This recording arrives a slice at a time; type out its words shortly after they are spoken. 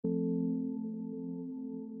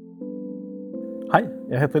Hei,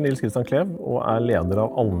 jeg heter Nils Kristian Klev og er leder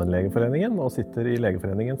av Allmennlegeforeningen og sitter i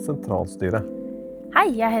Legeforeningens sentralstyre. Hei,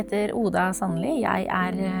 jeg heter Oda Sandli. Jeg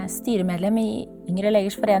er styremedlem i Yngre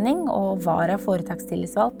Legers Forening og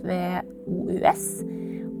vara-foretakstillitsvalgt ved OUS.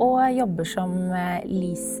 Og jobber som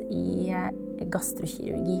LIS i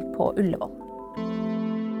gastrokirurgi på Ullevål.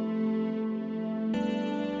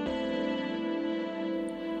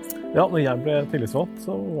 Ja, når jeg ble tillitsvalgt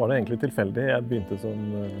så var det egentlig tilfeldig. Jeg begynte som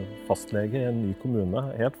fastlege i en ny kommune,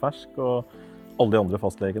 helt fersk, og alle de andre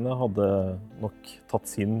fastlegene hadde nok tatt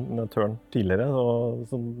sin tørn tidligere. Og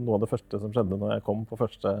noe av det første som skjedde når jeg kom på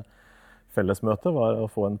første fellesmøte var å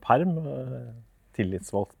få en perm,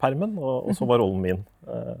 tillitsvalgtpermen, og så var rollen min.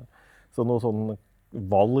 Så noe sånn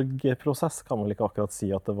valgprosess kan man ikke akkurat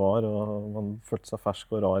si at det var, og man følte seg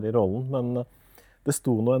fersk og rar i rollen, men det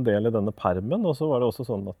sto nå en del i denne permen, og så var det også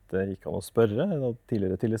sånn at det gikk an å spørre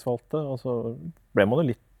tidligere tillitsvalgte, og så ble man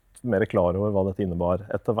jo litt mer klar over hva dette innebar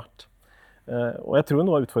etter hvert. Og jeg tror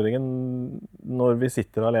noe av utfordringen når vi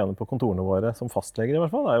sitter alene på kontorene våre som fastleger i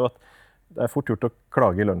hvert fall, er jo at det er fort gjort å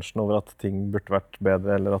klage i lunsjen over at ting burde vært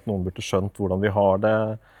bedre, eller at noen burde skjønt hvordan vi har det.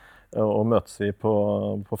 Og møtes vi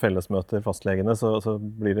på fellesmøter, fastlegene, så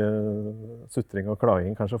blir det sutring og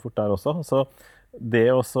klaging kanskje fort der også. Så det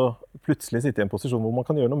å plutselig sitte i en posisjon hvor man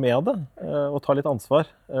kan gjøre noe med det, og ta litt ansvar,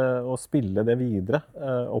 og spille det videre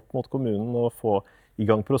opp mot kommunen og få i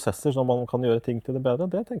gang prosesser så man kan gjøre ting til det bedre,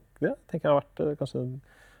 det tenker jeg har vært kanskje det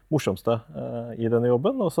morsomste i denne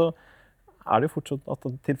jobben. Og så er det jo fortsatt at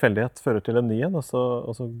en tilfeldighet fører til en ny en, og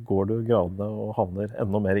så går du gradene og havner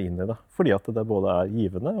enda mer inn i det. Fordi at det både er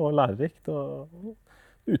givende og lærerikt, og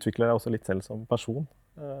utvikler deg også litt selv som person.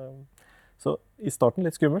 Så i starten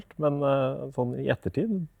litt skummelt, men sånn i ettertid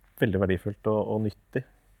veldig verdifullt og nyttig.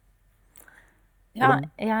 Ja,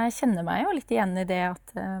 jeg kjenner meg jo litt igjen i det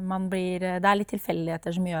at det er litt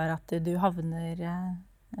tilfeldigheter som gjør at du havner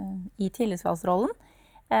i tillitsvalgsrollen.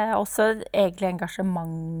 Også egentlig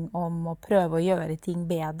engasjement om å prøve å gjøre ting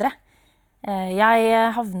bedre.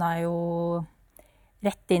 Jeg havna jo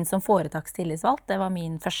rett inn som foretakstillitsvalgt. Det var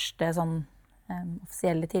min første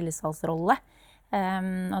offisielle tillitsvalgsrolle.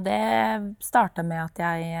 Og det startet med at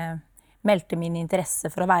jeg meldte min interesse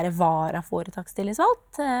for å være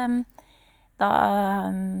vara-foretakstillitsvalgt.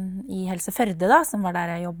 I Helse Førde, som var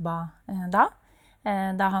der jeg jobbet da.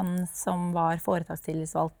 Da han som var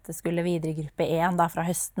foretakstillitsvalgt skulle videre i gruppe 1 fra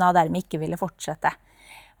høsten og dermed ikke ville fortsette.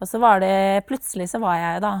 Og så var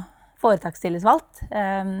jeg da foretakstillitsvalgt.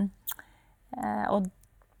 Og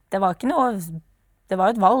det var ikke noe, det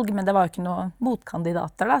var et valg, men det var ikke noen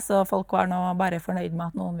motkandidater da, så folk var nå bare fornøyd med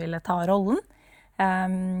at noen ville ta rollen.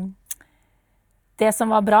 Det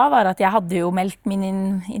som var bra var at jeg hadde jo meldt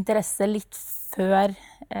min interesse litt før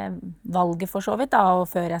valget for så vidt, og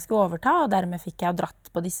før jeg skulle overta, og dermed fikk jeg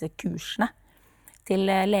dratt på disse kursene til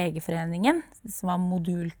Legeforeningen, som var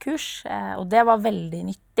modulkurs, og det var veldig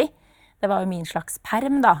nyttig. Det var jo min slags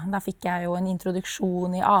perm da. Da fikk jeg jo en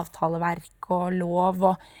introduksjon i avtaleverk og lov,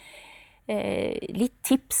 og litt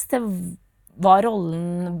tips til hva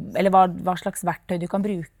slags verktøy du kan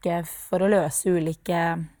bruke for å løse ulike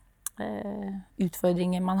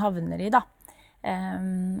utfordringer man havner i da.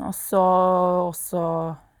 Og så også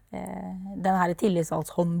den her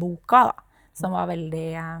tillitsvalgshåndboka da, som var veldig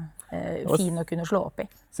fin å kunne slå opp i.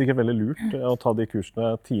 Sikkert veldig lurt å ta de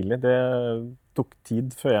kursene tidlig. Det tok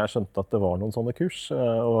tid før jeg skjønte at det var noen sånne kurs,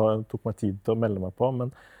 og det tok meg tid til å melde meg på,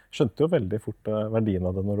 men skjønte jo veldig fort verdien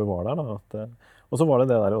av det når du var der da. Og så var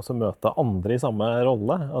det der å møte andre i samme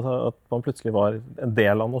rolle, altså at man plutselig var en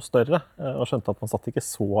del av noe større, og skjønte at man satt ikke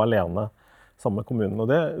så alene sammen med kommunen. Og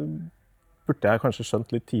det burde jeg kanskje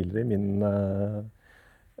skjønt litt tidligere i min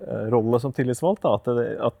rolle som tillitsvalgt, da,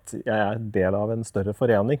 at jeg er del av en større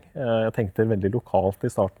forening. Jeg tenkte veldig lokalt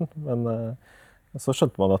i starten, men så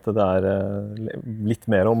skjønte man at det er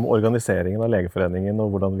litt mer om organiseringen av Legeforeningen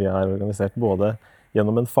og hvordan vi er organisert både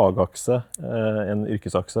gjennom en fagakse, en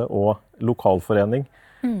yrkesakse og lokalforening.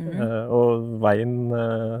 Og veien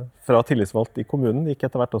fra tillitsvalgt i kommunen gikk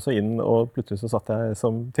etter hvert også inn, og plutselig så satt jeg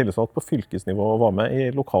som tillitsvalgt på fylkesnivå og var med i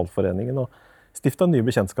lokalforeningen og stiftet nye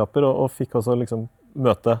bekjentskaper og fikk også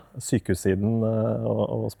møte sykehussiden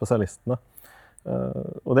og spesialistene.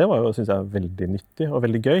 Og det var jo, synes jeg, veldig nyttig og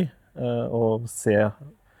veldig gøy å se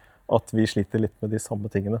at vi sliter litt med de samme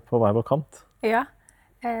tingene på hver vår kant. Ja,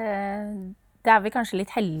 det er vi kanskje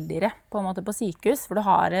litt heldigere på en måte på sykehus, for du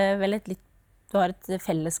har vel du har et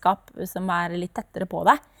fellesskap som er litt tettere på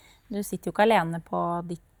deg. Du sitter jo ikke alene på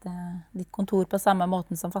ditt kontor på samme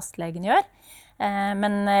måten som fastlegen gjør.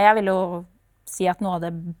 Men jeg vil jo si at noe av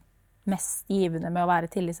det mest givende med å være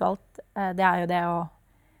tillitsvalgt, det er jo det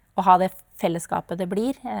å ha det fellesskapet det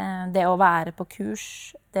blir. Det å være på kurs,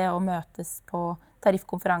 det å møtes på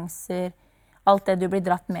tariffkonferanser, alt det du blir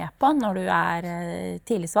dratt med på når du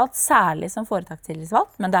tillitsvalgt, særlig som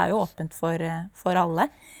foretakstillitsvalgt, men det jo åpent for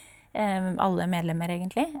alle medlemmer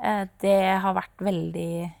egentlig. Det har vært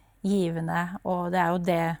veldig givende, og det jo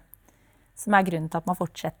det som grunnen til at man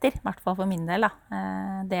fortsetter, I hvert fall for min del.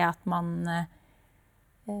 Det at man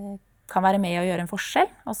kan være med og gjøre en forskjell,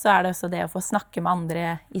 og så det også det å få snakke med andre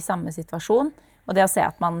I samme situasjon, og det å se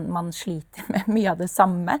at man sliter med mye av det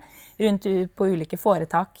samme rundt på ulike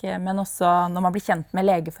foretak, men også når man blir kjent med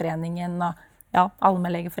Legeforeningen og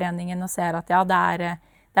Allmennlegeforeningen og ser at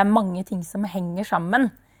det mange ting som henger sammen.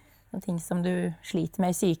 Og ting som du sliter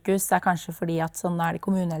med I sykehus kanskje fordi at sånn det I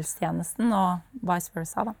kommunehelsetjenesten og vice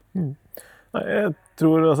versa da. Jeg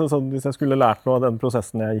tror, hvis jeg skulle lært noe av den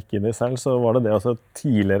prosessen jeg gikk inn I selv, så var det å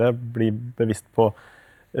tidligere bli bevisst på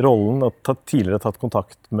rollen og tidligere tatt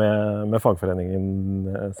kontakt med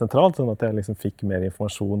fagforeningen sentralt, sånn at jeg liksom fikk mer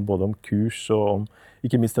informasjon både om kurs og om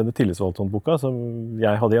ikke minst denne tillitsvalgthåndboka som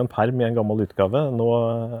jeg hadde I en perm I en gammel utgave. Nå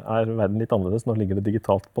verden litt annerledes, nå ligger det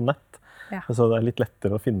digitalt på nett. Ja. Så det litt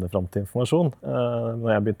lettere å finne frem til informasjon.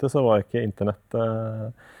 Når jeg begynte så var ikke internett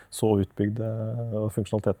så utbygd og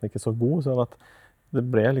funksjonaliteten ikke så god, sånn at det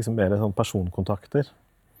ble liksom mer sånn personkontakter.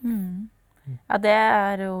 Ja, det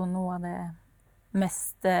jo noe av det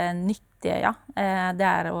mest nyttige, ja.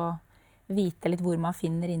 Det å vite litt hvor man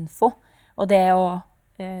finner info, og det å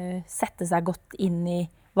sette seg godt inn I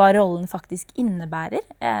hva rollen faktisk innebærer,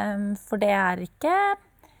 for det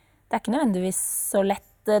ikke nødvendigvis så lett.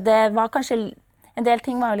 Det var kanskje, en del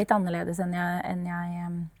ting var jo litt annerledes enn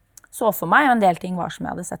jeg så for meg, og en del ting var som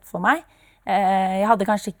jeg hadde sett for meg. Jeg hadde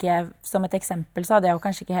kanskje ikke, som et eksempel, så hadde jeg jo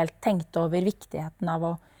kanskje ikke helt tenkt over viktigheten av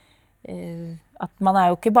at man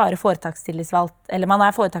jo ikke bare foretakstillitsvalgt, eller man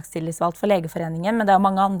foretakstillitsvalgt for Legeforeningen, men det jo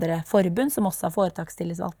mange andre forbund som også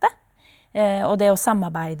foretakstillitsvalgte. Og det å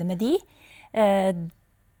samarbeide med de,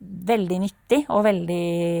 veldig nyttig og veldig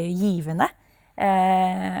givende.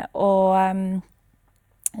 Og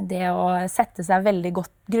det å sette seg veldig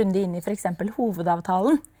godt grundig inn I for eksempel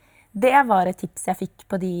hovedavtalen, det var et tips jeg fikk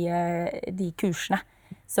på de kursene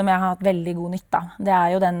som jeg har hatt veldig god nytte av. Det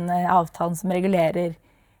jo den avtalen som regulerer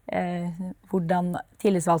hvordan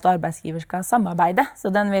tillitsvalgte og arbeidsgiver skal samarbeide. Så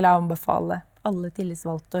den vil jeg anbefale alle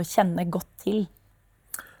tillitsvalgte å kjenne godt til.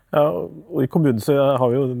 Ja, og I kommunen så har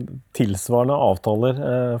vi jo tilsvarende avtaler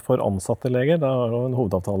for ansatte leger. Det jo en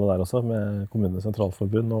hovedavtale der også med Kommunenes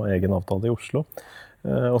Sentralforbund og egen avtale I Oslo.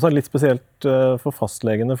 Og så det litt spesielt for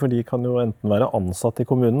fastlegene, for de kan jo enten være ansatt I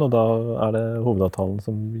kommunen, og da det hovedavtalen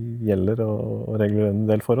som gjelder og regulerer en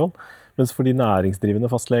del forhold. Mens for de næringsdrivende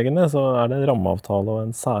fastlegene så det en rammeavtale og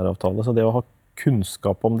en særavtale. Så det å ha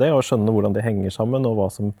kunnskap om det og skjønne hvordan det henger sammen, og hva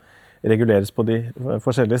som reguleres på de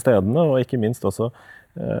forskjellige stedene, og ikke minst også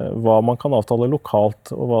hva man kan avtale lokalt,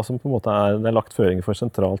 og hva som på en måte det lagt føringer for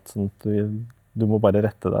sentralt, sånn at du må bare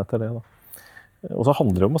rette deg etter det da. Og så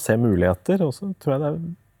handler det om å se muligheter, og så tror jeg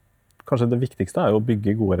kanskje det viktigste jo å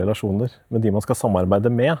bygge gode relasjoner med de man skal samarbeide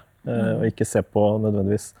med, og ikke se på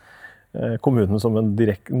nødvendigvis kommunen som en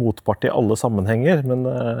direkte motpart I alle sammenhenger, men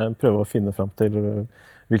prøve å finne frem til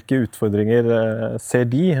hvilke utfordringer ser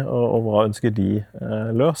de, og hva ønsker de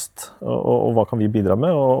løst, og hva kan vi bidra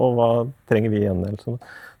med, og hva trenger vi igjen.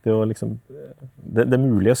 Det, liksom, det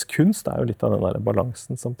muliges kunst jo litt av den der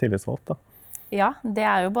balansen som tillitsvalgt da. Ja, det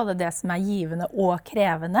jo både det som givende og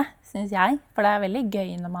krevende, synes jeg. For det veldig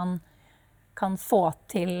gøy når man kan få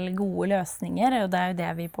til gode løsninger, og det jo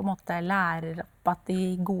det vi på en måte lærer opp at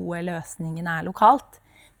de gode løsningene lokalt.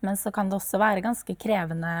 Men så kan det også være ganske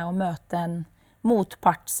krevende å møte en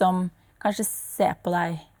motpart som kanskje ser på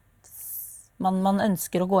deg. Man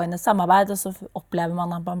ønsker å gå inn I et samarbeid, og så opplever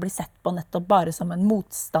man at man blir sett på nettopp bare som en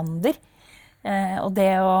motstander. Og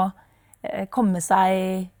det å komme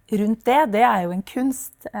seg rundt det jo en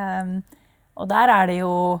kunst. Og der det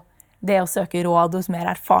jo det å søke råd hos mer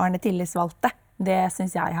erfarne tillitsvalgte. Det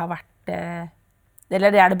synes jeg har vært,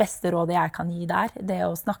 eller det det beste rådet jeg kan gi der. Det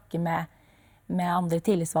å snakke med andre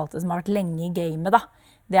tillitsvalgte som har vært lenge I gamet da.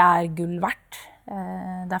 Det gull verdt.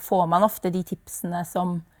 Der får man ofte de tipsene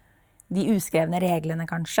som de uskrevne reglene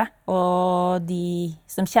kanskje, og de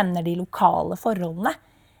som kjenner de lokale forholdene,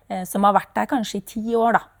 som har vært der kanskje I 10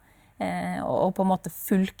 år da. Og på en måte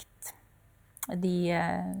fulgt de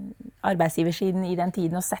arbeidsgiversiden I den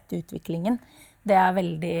tiden og sett utviklingen. Det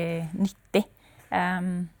veldig nyttig.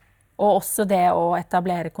 Og også det å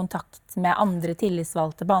etablere kontakt med andre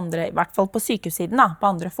tillitsvalgte på andre, I hvert fall på sykehussiden da,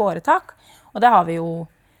 på andre foretak. Og det har vi jo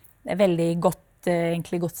veldig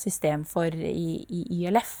egentlig godt system for I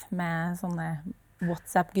YLF med sånne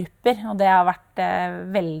WhatsApp-grupper. Og det har vært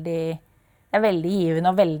veldig veldig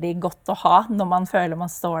givende og veldig godt å ha når man føler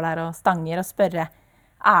man står der og stanger og spørre,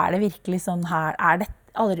 det virkelig sånn her, det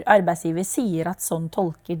arbeidsgiver sier at sånn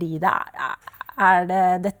tolker de det,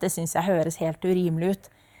 dette synes jeg høres helt urimelig ut.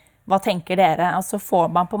 Hva tenker dere? Og så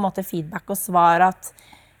får man på en måte feedback og svar at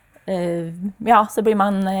så blir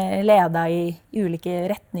man ledet i ulike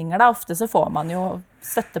retninger da. Ofte så får man jo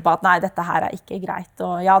støtte på at nei, dette her ikke greit.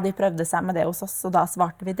 Og ja, de prøvde seg med det hos oss, og da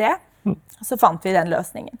svarte vi det. Og så fant vi den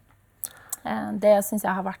løsningen. Det synes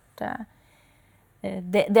jeg har vært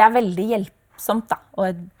det veldig hjelpsomt da, og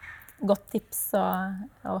et godt tips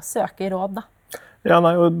å søke råd da. Ja,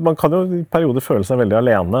 nei, man kan jo i perioder føle seg veldig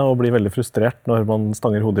alene og bli veldig frustrert når man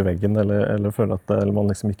stanger hodet i veggen eller føler at man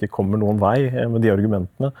liksom ikke kommer noen vei med de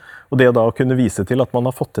argumentene. Og det da å kunne vise til at man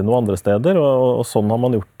har fått til noe andre steder, og sånn har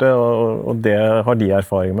man gjort det, og det har de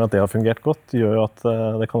erfaringer med at det har fungert godt, gjør jo at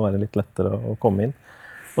det kan være litt lettere å komme inn.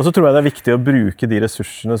 Og så tror jeg det er viktig å bruke de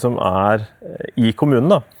ressursene som i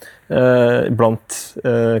kommunen da, blant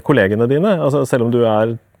kollegene dine. Altså, selv om du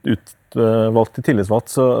utvalgt til tillitsvalgt,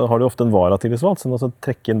 så har du ofte en varatillitsvalgt, så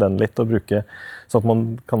trekke inn den litt og bruke sånn at man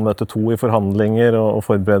kan møte 2 i forhandlinger og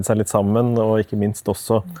forberede seg litt sammen, og ikke minst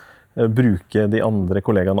også bruke de andre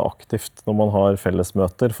kollegaene aktivt når man har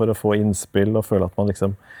fellesmøter for å få innspill og føle at man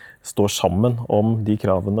liksom står sammen om de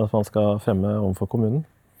kravene man skal fremme overfor kommunen.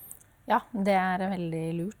 Ja, det veldig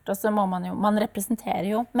lurt. Og så må man representerer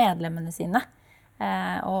jo medlemmene sine,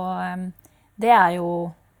 og det jo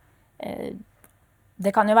det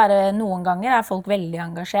kan jo være noen ganger folk veldig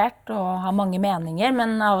engasjert og har mange meninger,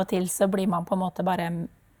 men av og til så blir man på en måte bare,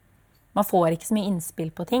 man får ikke så mye innspill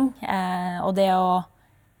på ting. Og det å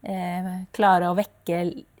klare å vekke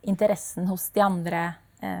interessen hos de andre,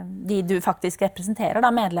 de du faktisk representerer, da,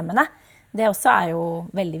 medlemmene, det også jo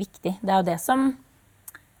veldig viktig. Det jo det som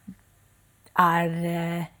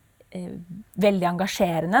veldig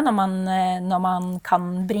engasjerende når man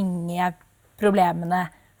kan bringe problemene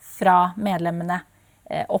fra medlemmene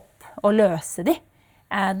opp og løse de.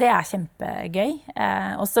 Det kjempegøy.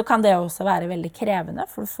 Og så kan det også være veldig krevende,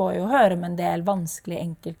 for du får jo høre om en del vanskelige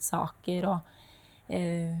enkeltsaker og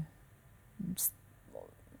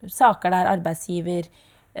saker der arbeidsgiver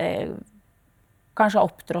kanskje har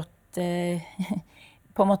opptrådt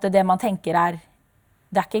på en måte det man tenker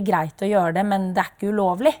det ikke greit å gjøre det, men det ikke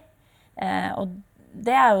ulovlig. Og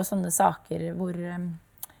det jo sånne saker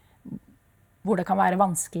hvor det kan være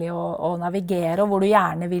vanskelig å navigere, og hvor du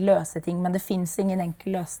gjerne vil løse ting, men det finnes ingen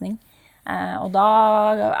enkel løsning. Og da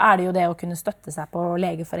det jo det å kunne støtte seg på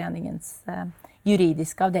Legeforeningens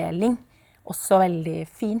juridiske avdeling også veldig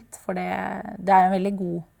fint, for det en veldig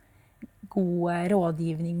god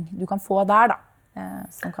rådgivning du kan få der, da,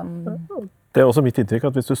 som kan... Det også mitt inntrykk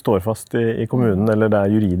at hvis du står fast i kommunen, eller det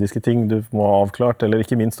juridiske ting du må ha avklart, eller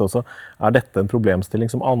ikke minst også, dette en problemstilling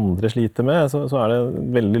som andre sliter med, så det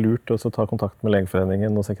veldig lurt å ta kontakt med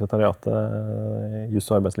Legeforeningen og sekretariatet, Juss-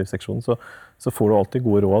 og arbeidslivsseksjonen, så får du alltid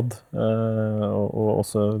gode råd, og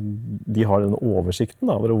også de har den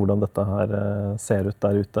oversikten over hvordan dette her ser ut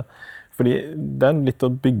der ute. Fordi det litt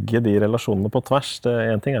å bygge de relasjonene på tvers.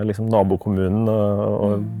 En ting liksom nabokommunen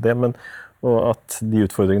og det, og at de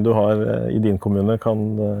utfordringene du har i din kommune kan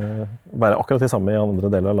være akkurat de samme i andre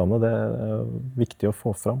deler av landet, det viktig å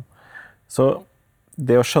få fram. Så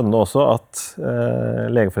det å skjønne også at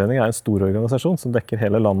Legeforeningen en stor organisasjon som dekker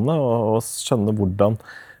hele landet, og skjønne hvordan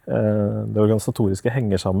det organisatoriske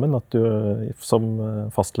henger sammen, at du som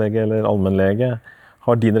fastlege eller allmennlege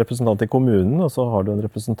har din representant i kommunen, og så har du en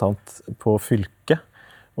representant på fylket.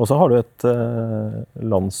 Og så har du et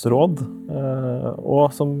landsråd,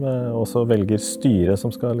 og som også velger styre som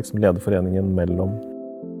skal liksom lede foreningen mellom.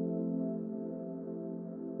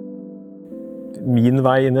 Min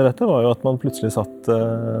vei inn i dette var jo at man plutselig satt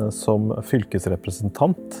som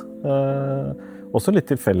fylkesrepresentant. Også litt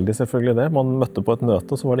tilfeldig selvfølgelig det. Man møtte på et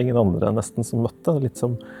møte, og så var det ingen andre nesten som møtte. Litt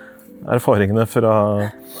som erfaringene fra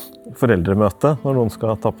foreldremøte, når noen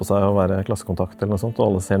skal ta på seg å være klassekontakt eller noe sånt, og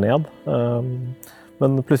alle ser ned.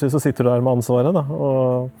 Men plutselig så sitter du der med ansvaret, da,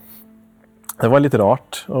 og det var litt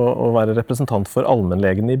rart å være representant for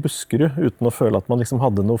allmennlegen i Buskerud, uten å føle at man liksom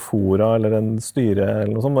hadde noe fora eller en styre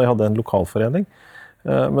eller noe sånt, og jeg hadde en lokalforening.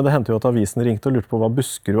 Men det hendte jo at avisen ringte og lurte på hva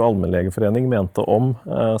Buskerud allmennlegeforening mente om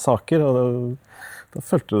saker, og da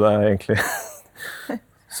følte du deg egentlig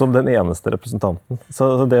som den eneste representanten.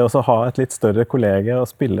 Så det å ha et litt større kollege å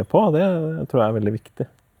spille på, det tror jeg veldig viktig.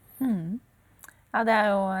 Ja, det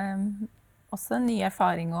jo... også en ny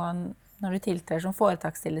erfaring, og når du tiltrer som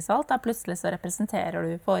foretakstillitsvalgt, da plutselig så representerer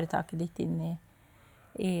du foretaket ditt inn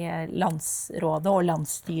i landsrådet og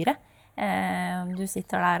landsstyret. Du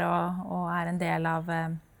sitter der og en del av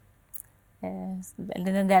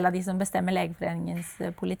en del av de som bestemmer Legeforeningens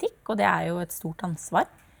politikk, og det jo et stort ansvar.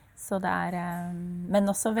 Så det men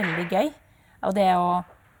også veldig gøy. Og det å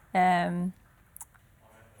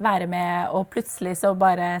være med, og plutselig så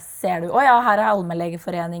bare ser du, å ja, her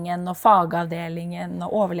Allmennlegeforeningen, og fagavdelingen,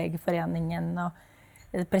 og overlegeforeningen, og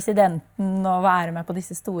presidenten, og være med på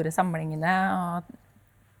disse store samlingene, og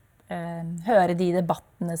høre de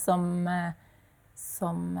debattene som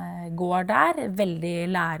går der. Veldig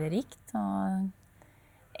lærerikt, og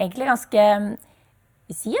egentlig ganske,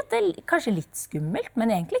 jeg sier at det kanskje litt skummelt,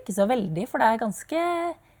 men egentlig ikke så veldig, for det ganske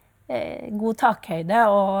god takhøyde,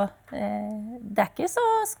 og det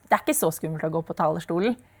ikke så skummelt å gå på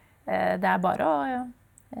talerstolen. Det bare å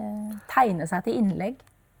tegne seg til innlegg.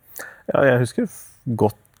 Ja, jeg husker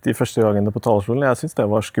godt de første gangene på talerstolen. Jeg synes det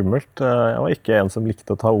var skummelt. Jeg var ikke en som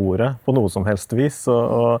likte å ta ordet på noe som helst vis,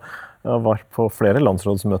 og jeg var på flere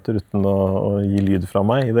landsrådsmøter uten å gi lyd fra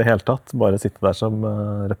meg i det hele tatt, bare sitte der som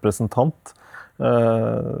representant.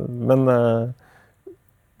 Men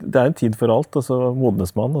det en tid for alt, og så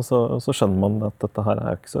modnes man, og så skjønner man at dette her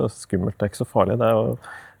jo ikke så skummelt, det ikke så farlig. Det å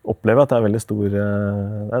oppleve at det veldig stor,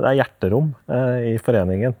 det hjerterom i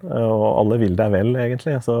foreningen, og alle vil deg vel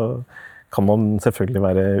egentlig. Så kan man selvfølgelig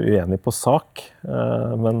være uenig på sak,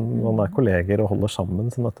 men man kolleger og holder sammen,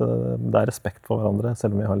 sånn at det respekt for hverandre,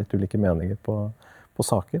 selv om vi har litt ulike meninger på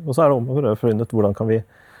saker. Og så det om å prøve å finne ut hvordan kan vi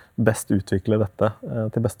best utvikle dette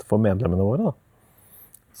til beste for medlemmene våre, da.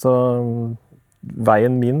 Så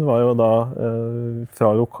veien min var jo da fra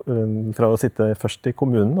å sitte først i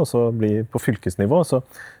kommunen og så bli på fylkesnivå, så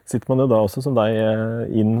sitter man jo da også som deg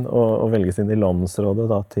inn og velges inn i landsrådet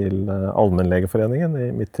da, til Allmennlegeforeningen i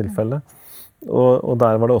mitt tilfelle. Og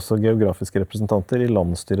der var det også geografiske representanter i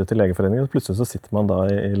landsstyret til Legeforeningen, og plutselig så sitter man da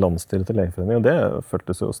i landsstyret til Legeforeningen, og det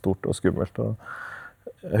føltes jo stort og skummelt. Og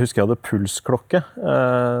jeg husker jeg hadde pulsklokke,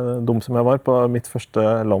 dum som jeg var, på mitt første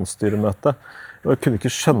landsstyremøte. Og jeg kunne ikke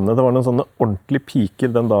skjønne, det var noen sånne ordentlige piker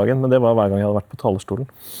den dagen, men det var hver gang jeg hadde vært på talerstolen.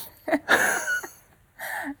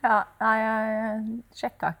 Ja, jeg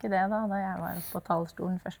sjekket ikke det da jeg var på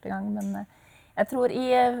talerstolen første gang, men jeg tror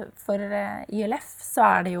for ILF så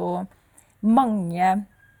det jo mange,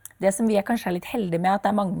 det som vi kanskje litt heldige med, at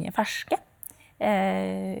det mange ferske.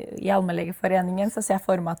 I Allmennlegeforeningen så ser jeg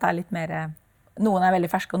for meg at det litt mer, noen veldig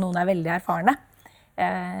ferske og noen veldig erfarne.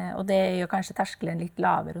 Og det gjør kanskje terskelen litt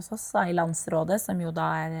lavere hos oss i landsrådet, som jo da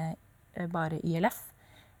bare ILF.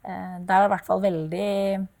 Der i hvert fall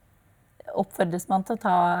veldig oppfordres man til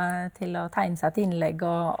å tegne seg til innlegg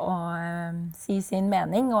og si sin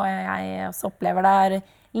mening. Og jeg også opplever det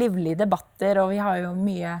livlige debatter, og vi har jo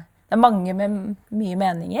det mange med mye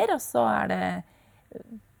meninger, og så det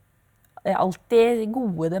alltid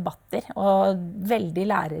gode debatter, og veldig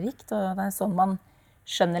lærerikt, og det sånn man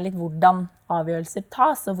skjønner litt hvordan avgjørelser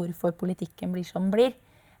tas, og hvorfor politikken blir som den blir.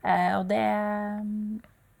 Og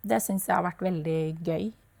det synes jeg har vært veldig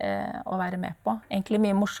gøy å være med på. Egentlig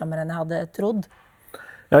mye morsommere enn jeg hadde trodd.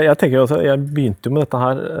 Ja, jeg tenker også, jeg begynte jo med dette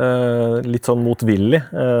her litt sånn motvillig,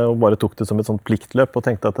 og bare tok det som et sånt pliktløp, og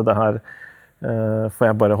tenkte at det her får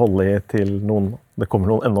jeg bare holde i til det kommer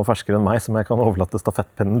noen enda ferskere enn meg, som jeg kan overlate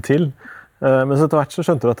stafettpennen til. Men så etter hvert så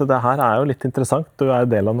skjønte du at det her jo litt interessant. Du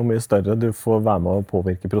del av noe mye større. Du får være med å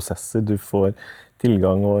påvirke prosesser. Du får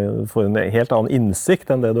tilgang og får en helt annen innsikt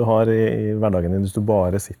enn det du har i hverdagen din hvis du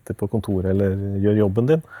bare sitter på kontoret eller gjør jobben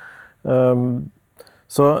din.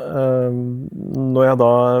 Så når jeg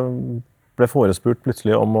da ble forespurt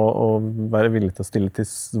plutselig om å være villig til å stille til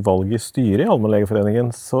valg i styret i Allmennlegeforeningen,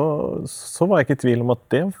 så var jeg ikke i tvil om at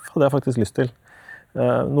det hadde jeg faktisk lyst til.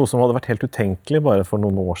 Noe som hadde vært helt utenkelig bare for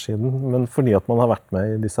noen år siden, men fordi at man har vært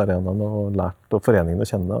med i disse arenaene og lært foreningen å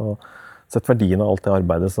kjenne og sett verdien av alt det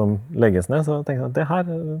arbeidet som legges ned, så tenkte jeg at det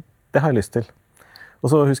har jeg lyst til. Og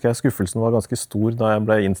så husker jeg skuffelsen var ganske stor da jeg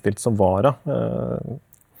ble innstilt som vara.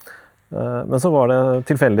 Men så var det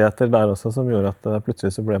tilfeldigheter der også som gjorde at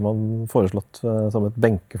plutselig så ble man foreslått som et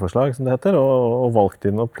benkeforslag, som det heter, og valgt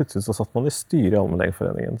inn, og plutselig så satt man i styret i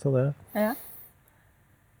Allmennlegeforeningen. Så det...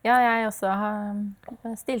 Ja, jeg også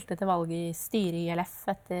stilte til valg i styret i ILF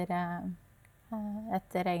etter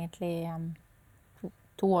egentlig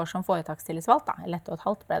 2 år som foretakstillitsvalgt, da, eller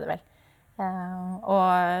 1,5 ble det vel. Og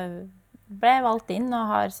ble valgt inn og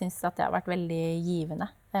har syntes at det har vært veldig givende.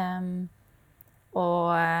 Og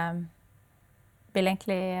vil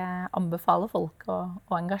egentlig anbefale folk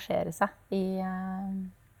å engasjere seg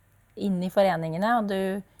inn i foreningene, og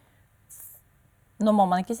nå må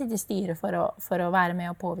man ikke sitte i styret for å være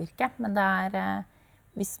med og påvirke, men det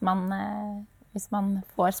hvis man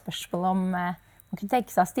får spørsmål om man kunne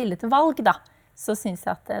tenke seg å stille til valg, da, så synes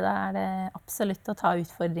jeg at det det absolutt å ta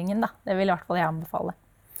utfordringen, da. Det vil i hvert fall jeg anbefale.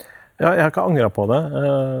 Ja, jeg har ikke angret på det,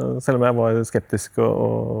 selv om jeg var skeptisk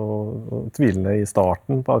og tvilende i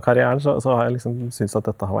starten på karrieren, så har jeg liksom syntes at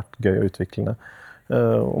dette har vært gøy og utviklende.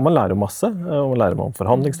 Og man lærer masse, og man lærer om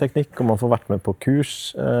forhandlingsteknikk, og man får vært med på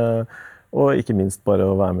kurs, og ikke minst bare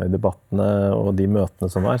å være med i debattene og de møtene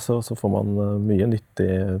som så får man mye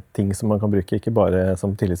nyttige ting som man kan bruke, ikke bare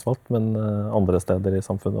som tillitsvalgt, men andre steder i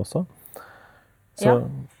samfunnet også. Så. Ja,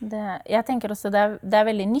 jeg tenker også det er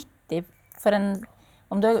veldig nyttig for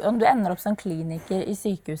om du ender opp som kliniker i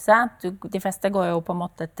sykehuset, de fleste går jo på en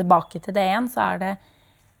måte tilbake til det igjen, så det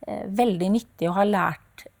veldig nyttig å ha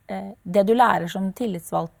lært. Det du lærer som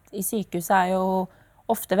tillitsvalgt i sykehuset jo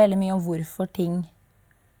ofte veldig mye om hvorfor ting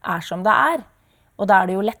som det og da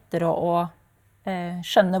det jo lettere å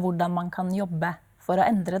skjønne hvordan man kan jobbe for å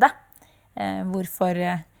endre det.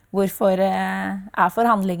 Hvorfor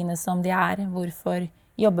forhandlingene som de hvorfor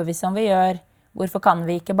jobber vi som vi gjør, hvorfor kan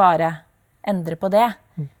vi ikke bare endre på det.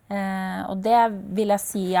 Og det vil jeg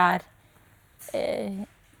si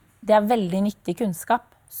det veldig nyttig kunnskap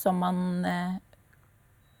som man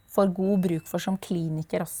får god bruk for som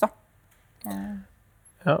kliniker også.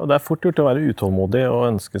 Ja, og det fort gjort å være utålmodig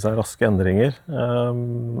og ønske seg raske endringer.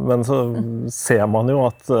 Men så ser man jo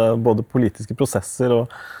at både politiske prosesser og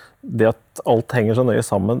det at alt henger så nøye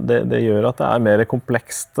sammen, det gjør at det mer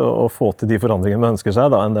komplekst å få til de forandringene man ønsker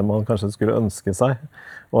seg, enn det man kanskje skulle ønske seg.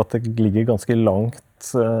 Og at det ligger ganske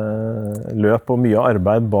langt løp og mye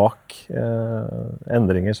arbeid bak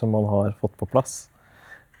endringer som man har fått på plass.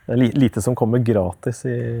 Det lite som kommer gratis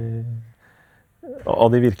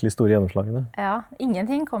av de virkelig store gjennomslagene. Ja,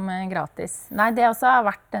 ingenting kommer gratis. Nei, det også har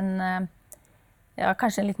vært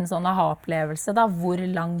kanskje en liten sånn aha-opplevelse da, hvor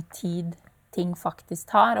lang tid ting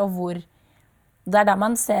faktisk tar, og det der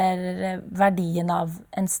man ser verdien av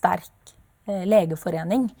en sterk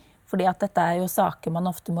legeforening, fordi at dette jo saker man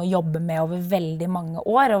ofte må jobbe med over veldig mange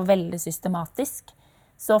år, og veldig systematisk.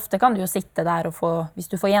 Så ofte kan du jo sitte der og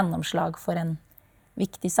hvis du får gjennomslag for en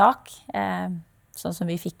viktig sak, sånn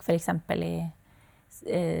som vi fikk for eksempel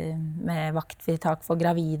med vaktfritak for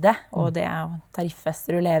gravide, og det å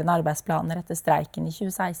tariffeste rullerende arbeidsplaner etter streiken i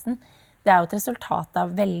 2016, det jo et resultat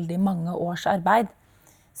av veldig mange års arbeid.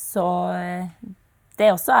 Så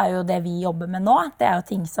det også jo det vi jobber med nå. Det jo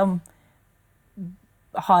ting som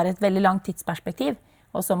har et veldig langt tidsperspektiv,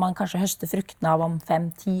 og som man kanskje høster fruktene av om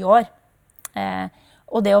 5-10 år.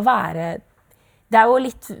 Og det å det jo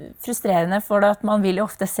litt frustrerende, for at man vil jo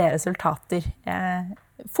ofte se resultater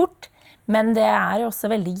fort, men det jo også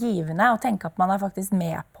veldig givende å tenke at man faktisk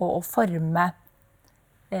med på å forme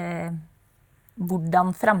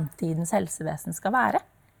hvordan fremtidens helsevesen skal være.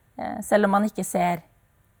 Selv om man ikke ser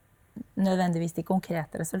nødvendigvis de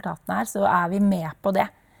konkrete resultatene her, så vi med på det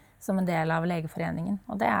som en del av Legeforeningen.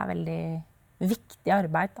 Og det veldig viktig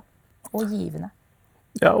arbeid da, og givende.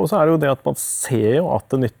 Ja, og så det jo det at man ser jo at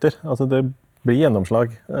det nytter. Altså det blir gjennomslag.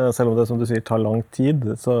 Selv om det, som du sier, tar lang tid,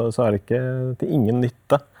 så det ikke til ingen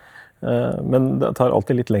nytte. Men det tar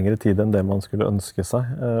alltid litt lengre tid enn det man skulle ønske seg.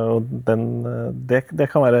 Og det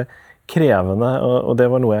kan være krevende, og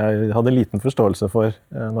det var noe jeg hadde liten forståelse for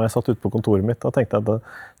når jeg satt ute på kontoret mitt. Da tenkte jeg at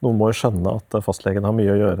noen må jo skjønne at fastlegen har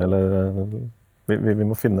mye å gjøre, eller vi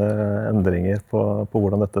må finne endringer på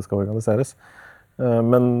hvordan dette skal organiseres.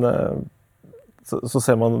 Men så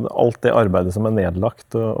ser man alt det arbeidet som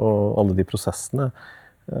nedlagt, og alle de prosessene.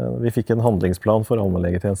 Vi fikk en handlingsplan for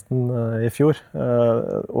allmennlegetjenesten i fjor,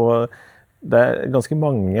 og det ganske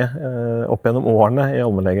mange opp gjennom årene i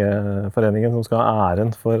Allmennlegeforeningen som skal ha æren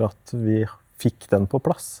for at vi fikk den på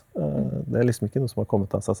plass. Det liksom ikke noe som har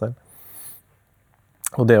kommet av seg selv.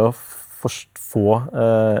 Og det å få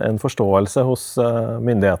en forståelse hos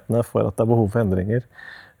myndighetene for at det behov for endringer,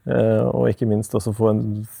 og ikke minst også få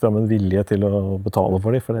fram en vilje til å betale for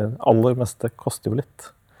dem, for det aller meste koster jo litt.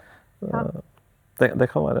 Ja. Det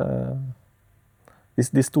kan være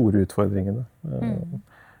de store utfordringene.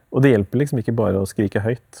 Og det hjelper liksom ikke bare å skrike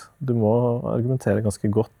høyt. Du må argumentere ganske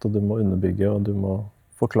godt, og du må underbygge, og du må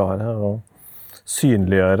forklare og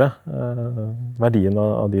synliggjøre verdien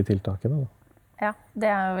av de tiltakene. Ja,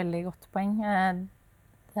 det jo veldig godt poeng.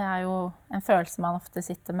 Det jo en følelse man ofte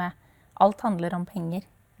sitter med. Alt handler om penger,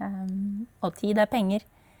 og tid penger.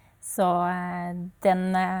 Så den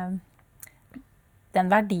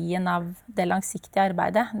verdien av det langsiktige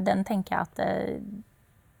arbeidet, den tenker jeg at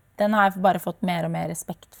den har jeg bare fått mer og mer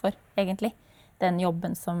respekt for, egentlig. Den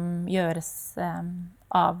jobben som gjøres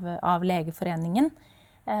av Legeforeningen.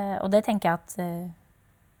 Og det tenker jeg at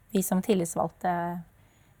vi som tillitsvalgte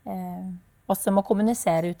også må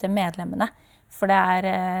kommunisere ut til medlemmene. For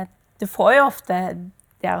du får jo ofte,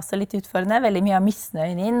 det også litt utfordrende, veldig mye av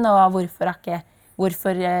misnøyen inn, og hvorfor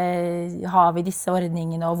hvorfor har vi disse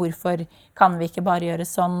ordningene, og hvorfor kan vi ikke bare gjøre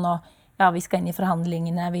sånn, og ja, vi skal inn i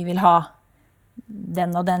forhandlingene, vi vil ha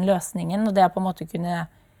den og den løsningen, og det på en måte kunne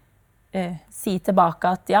si tilbake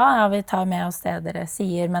at ja, vi tar med oss det dere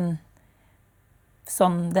sier, men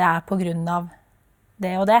sånn det på grunn av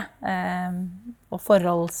det og det, og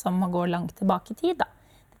forhold som går langt tilbake i tid, da.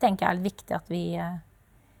 Det tenker jeg litt viktig at vi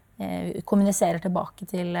kommuniserer tilbake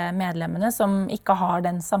til medlemmene som ikke har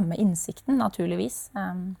den samme innsikten, naturligvis.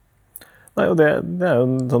 Nei, og det jo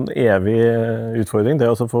en sånn evig utfordring,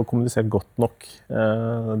 det å få kommunisert godt nok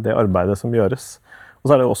det arbeidet som gjøres. Og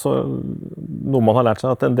så det også noe man har lært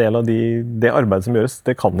seg, at en del av det arbeidet som gjøres,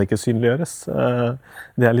 det kan ikke synliggjøres.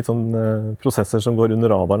 Det litt sånn prosesser som går under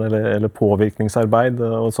radaren, eller påvirkningsarbeid,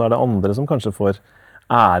 og så det andre som kanskje får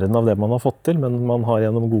æren av det man har fått til, men man har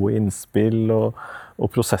gjennom gode innspill og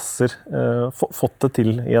prosesser fått det til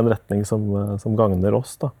i en retning som gagner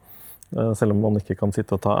oss, da. Selv om man ikke kan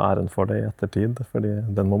sitte og ta æren for det i ettertid, fordi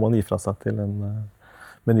den må man gi fra seg til en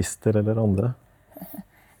minister eller andre.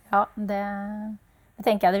 Ja, det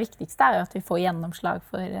tenker jeg det viktigste jo at vi får gjennomslag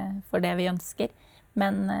for det vi ønsker.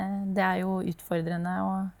 Men det jo utfordrende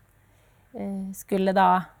å skulle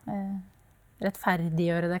da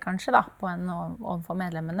rettferdiggjøre det kanskje da, overfor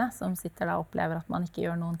medlemmene, som sitter da og opplever at man ikke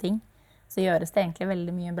gjør noen ting. Så gjøres det egentlig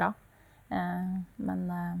veldig mye bra. Men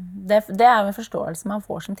det jo en forståelse man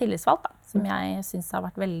får som tillitsvalgt, da, som jeg synes har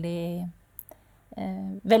vært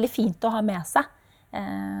veldig fint å ha med seg.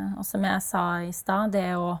 Og som jeg sa i sted,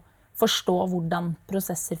 det å forstå hvordan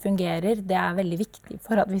prosesser fungerer, det veldig viktig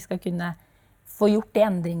for at vi skal kunne få gjort de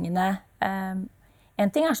endringene. En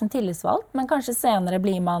ting som tillitsvalgt, men kanskje senere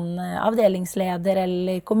blir man avdelingsleder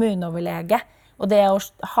eller kommuneoverlege. Og det å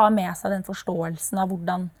ha med seg den forståelsen av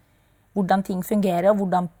hvordan ting fungerer, og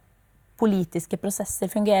hvordan politiske prosesser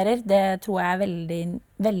fungerer, det tror jeg veldig,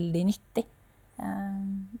 veldig nyttig.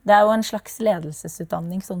 Det jo en slags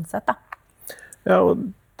ledelsesutdanning sånn sett, da. Ja, og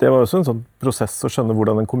det var også en sånn prosess å skjønne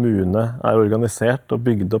hvordan en kommune organisert og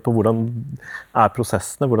bygd opp, og hvordan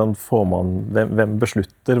prosessene, hvordan får man, hvem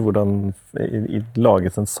beslutter, hvordan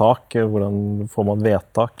lages en sak, hvordan får man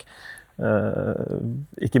vedtak.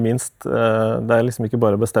 Ikke minst, det liksom ikke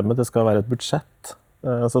bare å bestemme, det skal være et budsjett.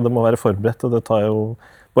 Så det må være forberedt, og det tar jo,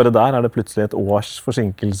 bare der det plutselig et års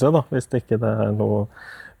forsinkelse, da, hvis det ikke noe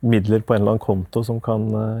midler på en eller annen konto som kan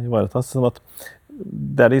ivaretas. Sånn at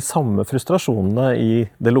det de samme frustrasjonene i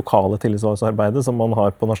det lokale tillitsvalgsarbeidet som man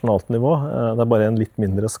har på nasjonalt nivå. Det bare en litt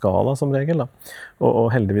mindre skala som regel, da.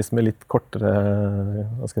 Og heldigvis med litt kortere,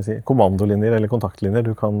 hva skal jeg si, kommandolinjer eller kontaktlinjer.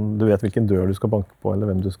 Du vet hvilken dør du skal banke på,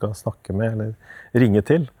 eller hvem du skal snakke med, eller ringe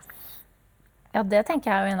til. Ja, det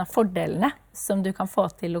tenker jeg jo en av fordelene som du kan få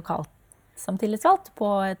til lokalt som tillitsvalgt på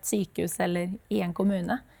et sykehus eller i en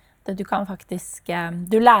kommune. Det du kan faktisk,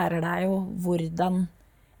 du lærer deg jo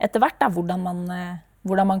etter hvert hvordan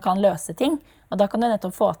man kan løse ting. Og da kan du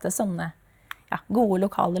nettopp få til sånne gode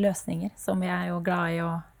lokale løsninger som vi jo glad i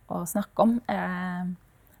å snakke om.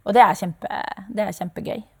 Og det er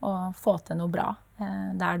kjempegøy å få til noe bra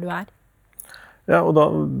der du Ja, og da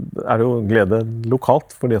det jo glede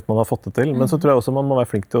lokalt fordi at man har fått det til. Men så tror jeg også man må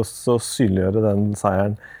være flink til å synliggjøre den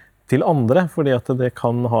seieren til andre, fordi at det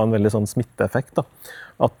kan ha en veldig sånn smitteeffekt, da.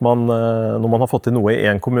 At når man har fått til noe i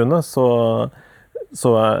en kommune, så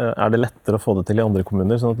det lettere å få det til i andre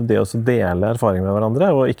kommuner, sånn at det å dele erfaring med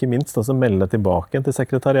hverandre, og ikke minst også melde tilbake til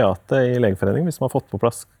sekretariatet i Legeforeningen, hvis man har fått på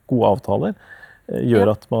plass gode avtaler,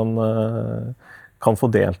 gjør at man kan få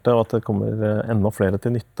delt det, og at det kommer enda flere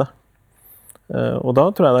til nytte. Og da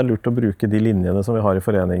tror jeg det lurt å bruke de linjene som vi har i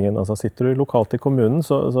foreningen. Altså sitter du lokalt i kommunen,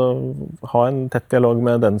 så ha en tett dialog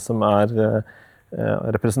med den som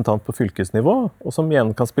representant på fylkesnivå, og som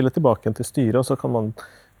igjen kan spille tilbake til styret, og så kan man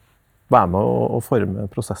være med å forme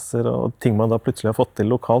prosesser og ting man da plutselig har fått til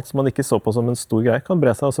lokalt, som man ikke så på som en stor greie, kan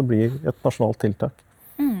bre seg og så bli et nasjonalt tiltak.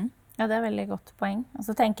 Ja, det veldig godt poeng. Og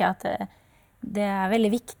så tenker jeg at det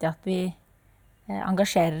veldig viktig at vi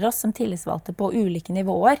engasjerer oss som tillitsvalgte på ulike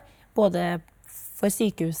nivåer, både for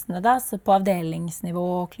sykehusene da, så på avdelingsnivå,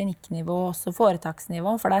 klinikknivå, også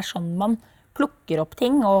foretaksnivå, for det sånn man plukker opp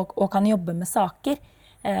ting og kan jobbe med saker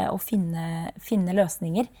og finne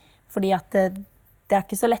løsninger. Fordi at det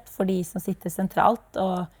ikke så lett for de som sitter sentralt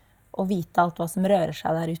å vite alt hva som rører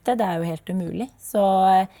seg der ute. Det jo helt umulig. Så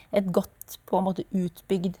et godt på en måte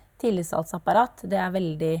utbygd tillitsvalgsapparat, det er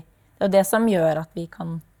det som gjør at vi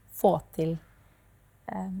kan få til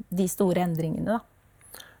de store endringene, da.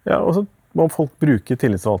 Ja, og så må folk bruke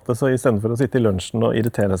tillitsvalgte, så i stedet for å sitte i lunsjen og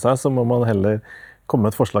irritere seg, så må man heller komme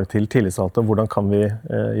med et forslag til tillitsvalgte om hvordan kan vi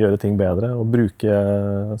gjøre ting bedre, og bruke,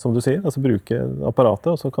 som du sier, altså bruke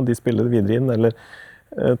apparatet, og så kan de spille det videre inn, eller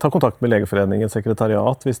Ta kontakt med Legeforeningens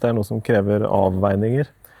sekretariat hvis det noe som krever avveininger.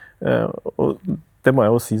 Og det må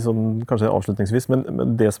jeg jo si sånn, kanskje avslutningsvis,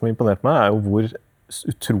 men det som har imponert meg jo hvor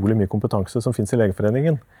utrolig mye kompetanse som finnes i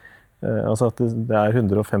Legeforeningen. Altså at det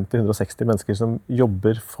 150-160 mennesker som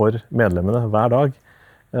jobber for medlemmene hver dag,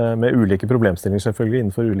 med ulike problemstillinger selvfølgelig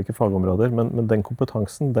innenfor ulike fagområder, men den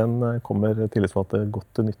kompetansen den kommer tillitsvalgte godt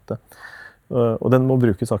til nytte. Og den må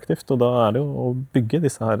brukes aktivt, og da det jo å bygge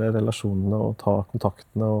disse her relasjonene og ta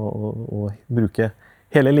kontaktene og bruke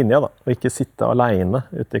hele linja da, og ikke sitte alene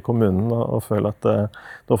ute i kommunen og føle at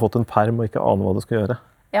du har fått en perm og ikke aner hva du skal gjøre.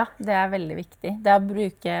 Ja, det veldig viktig. Det å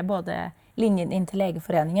bruke både linjen inn til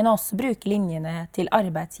Legeforeningen og også bruke linjene til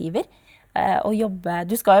arbeidsgiver og jobbe.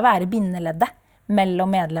 Du skal jo være bindeleddet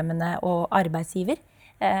mellom medlemmene og arbeidsgiver,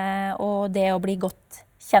 og det å bli godt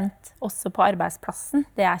kjent også på arbeidsplassen,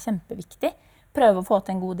 det kjempeviktig. Prøve å få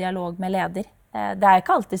til en god dialog med leder. Det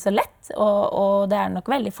ikke alltid så lett, og det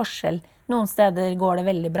nok veldig forskjell. Noen steder går det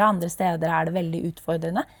veldig bra, andre steder det veldig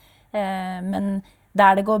utfordrende. Men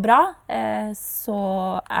der det går bra, så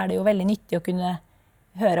det jo veldig nyttig å kunne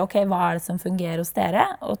høre, ok, hva det som fungerer hos dere,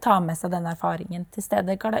 og ta med seg den erfaringen til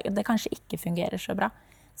steder det kanskje ikke fungerer så bra.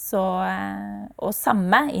 Så, og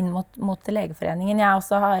samme inn mot Legeforeningen. Jeg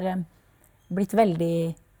også har blitt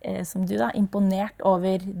veldig, som du da, imponert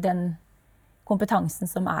over den kompetansen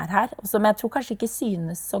som her, og som jeg tror kanskje ikke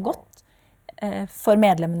synes så godt for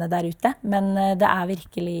medlemmene der ute, men det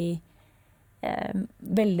virkelig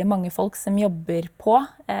veldig mange folk som jobber på,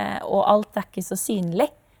 og alt ikke så synlig,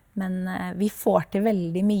 men vi får til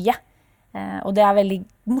veldig mye, og det veldig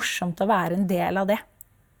morsomt å være en del av det.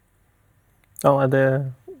 Ja, det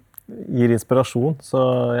gir inspirasjon, så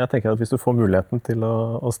jeg tenker at hvis du får muligheten til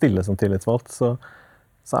å stille som tillitsvalgt, så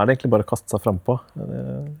det egentlig bare å kaste seg frem på.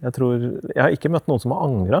 Jeg har ikke møtt noen som har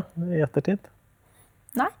angret i ettertid.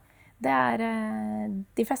 Nei, det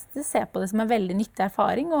de fleste ser på det som en veldig nyttig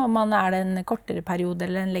erfaring, og om man det en kortere periode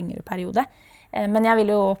eller en lengre periode. Men jeg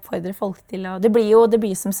vil jo oppfordre folk til å, det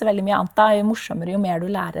blir som så veldig mye annet da, jo morsommere jo mer du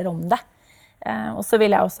lærer om det. Og så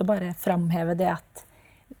vil jeg også bare framheve det at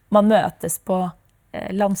man møtes på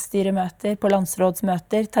landsstyremøter, på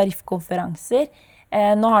landsrådsmøter, tariffkonferanser.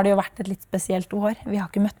 Nå har det jo vært et litt spesielt år. Vi har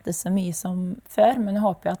ikke møttes så mye som før, men jeg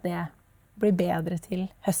håper at det blir bedre til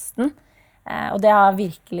høsten. Og det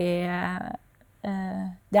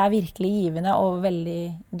virkelig givende og veldig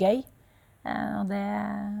gøy.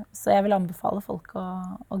 Så jeg vil anbefale folk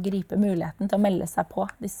å gripe muligheten til å melde seg på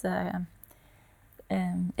disse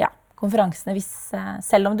konferansene.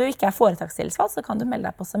 Selv om du ikke foretakstillitsvalgt, så kan du melde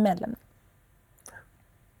deg på som medlem.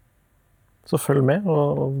 Så følg med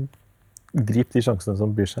og grip de sjansene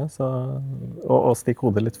som byr seg, og stikk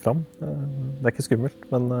hodet litt fram. Det ikke skummelt,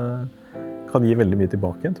 men kan gi veldig mye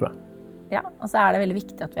tilbake igjen, tror jeg. Ja, og så det veldig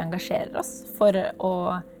viktig at vi engasjerer oss for å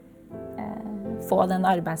få den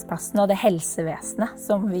arbeidsplassen og det helsevesenet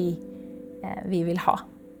som vi vil ha.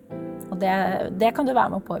 Og det kan du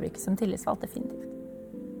være med å påvirke som tillitsvalgt, definitivt.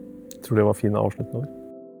 Jeg tror det var fine avsluttende ord.